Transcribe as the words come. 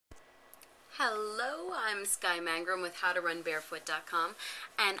Hello, I'm Sky Mangrum with HowToRunBarefoot.com,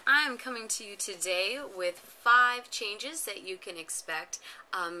 and I'm coming to you today with 5 changes that you can expect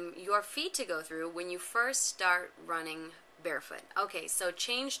your feet to go through when you first start running barefoot. Okay, so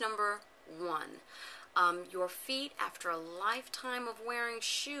change number 1. Your feet, after a lifetime of wearing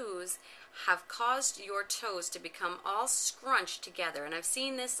shoes, have caused your toes to become all scrunched together. And I've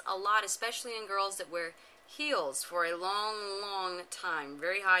seen this a lot, especially in girls that wear heels for a long time,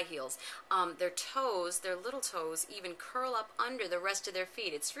 very high heels. Their toes, their little toes, even curl up under the rest of their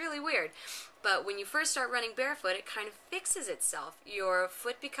feet. It's really weird. But when you first start running barefoot, it kind of fixes itself. Your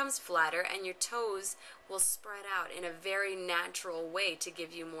foot becomes flatter and your toes will spread out in a very natural way to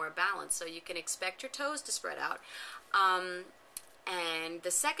give you more balance. So you can expect your toes to spread out. And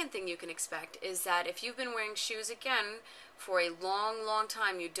the second thing you can expect is that if you've been wearing shoes again for a long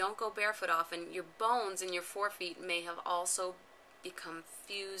time, you don't go barefoot often, your bones in your forefeet may have also become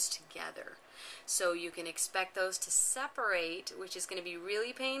fused together. So you can expect those to separate, which is going to be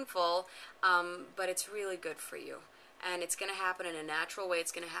really painful, but it's really good for you. And it's going to happen in a natural way.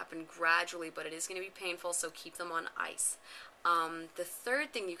 It's going to happen gradually, but it is going to be painful, so keep them on ice. The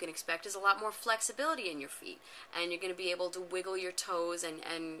third thing you can expect is a lot more flexibility in your feet, and you're going to be able to wiggle your toes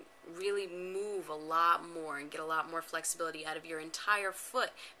and really move a lot more and get a lot more flexibility out of your entire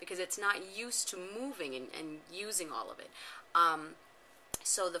foot because it's not used to moving and using all of it.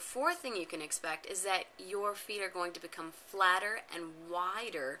 So the fourth thing you can expect is that your feet are going to become flatter and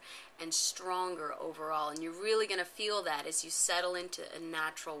wider and stronger overall, and you're really going to feel that as you settle into a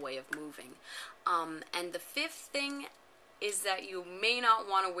natural way of moving. And the fifth thing is that you may not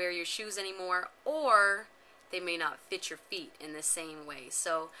want to wear your shoes anymore, or they may not fit your feet in the same way.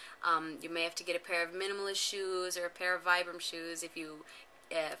 So you may have to get a pair of minimalist shoes or a pair of Vibram shoes if you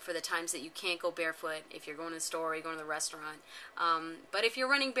for the times that you can't go barefoot, if you're going to the store or you're going to the restaurant. But if you're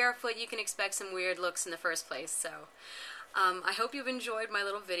running barefoot, you can expect some weird looks in the first place. So I hope you've enjoyed my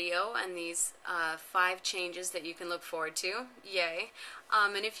little video and these 5 changes that you can look forward to. Yay.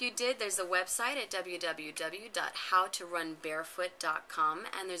 And if you did, there's a website at www.howtorunbarefoot.com,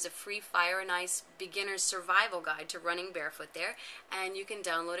 and there's a free Fire and Ice beginner's survival guide to running barefoot there, and you can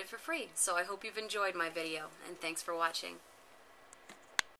download it for free. So I hope you've enjoyed my video, and thanks for watching.